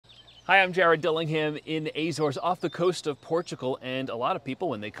Hi, I'm Jared Dillingham in the Azores off the coast of Portugal, and a lot of people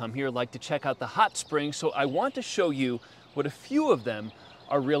when they come here like to check out the hot springs, so I want to show you what a few of them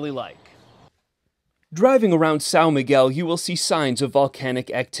are really like. Driving around Sao Miguel, you will see signs of volcanic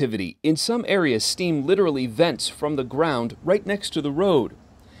activity. In some areas, steam literally vents from the ground right next to the road.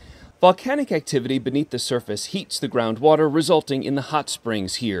 Volcanic activity beneath the surface heats the groundwater, resulting in the hot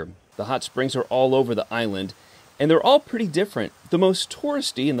springs here. The hot springs are all over the island, and they're all pretty different. The most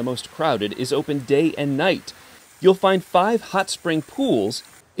touristy and the most crowded is open day and night. You'll find 5 hot spring pools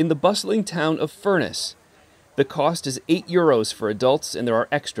in the bustling town of Furnas. The cost is €8 for adults, and there are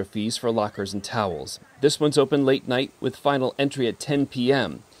extra fees for lockers and towels. This one's open late night with final entry at 10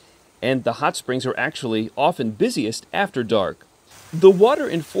 p.m. And the hot springs are actually often busiest after dark. The water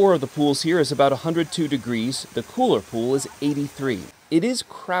in 4 of the pools here is about 102 degrees. The cooler pool is 83. It is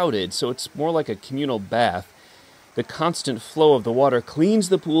crowded, so it's more like a communal bath. The constant flow of the water cleans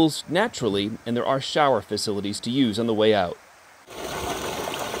the pools naturally, and there are shower facilities to use on the way out.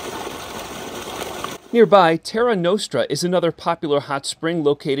 Nearby, Terra Nostra is another popular hot spring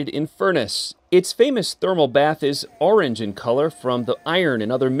located in Furnas. Its famous thermal bath is orange in color from the iron and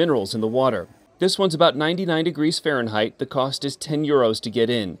other minerals in the water. This one's about 99 degrees Fahrenheit. The cost is €10 to get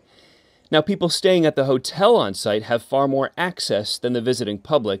in. Now, people staying at the hotel on site have far more access than the visiting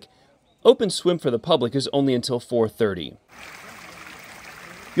public. Open swim for the public is only until 4:30.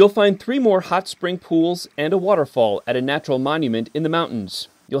 You'll find 3 more hot spring pools and a waterfall at a natural monument in the mountains.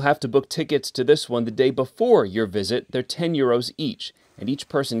 You'll have to book tickets to this one the day before your visit. They're €10 each, and each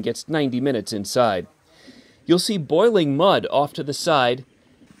person gets 90 minutes inside. You'll see boiling mud off to the side,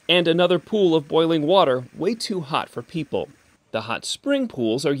 and another pool of boiling water, way too hot for people. The hot spring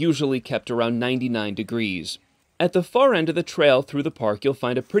pools are usually kept around 99 degrees. At the far end of the trail through the park, you'll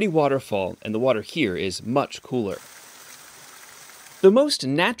find a pretty waterfall, and the water here is much cooler. The most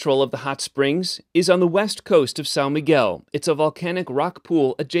natural of the hot springs is on the west coast of Sao Miguel. It's a volcanic rock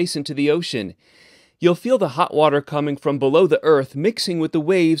pool adjacent to the ocean. You'll feel the hot water coming from below the earth mixing with the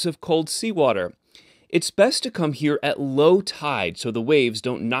waves of cold seawater. It's best to come here at low tide so the waves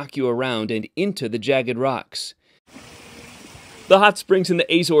don't knock you around and into the jagged rocks. The hot springs in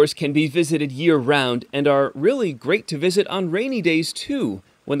the Azores can be visited year-round and are really great to visit on rainy days too,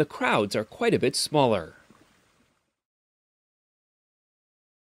 when the crowds are quite a bit smaller.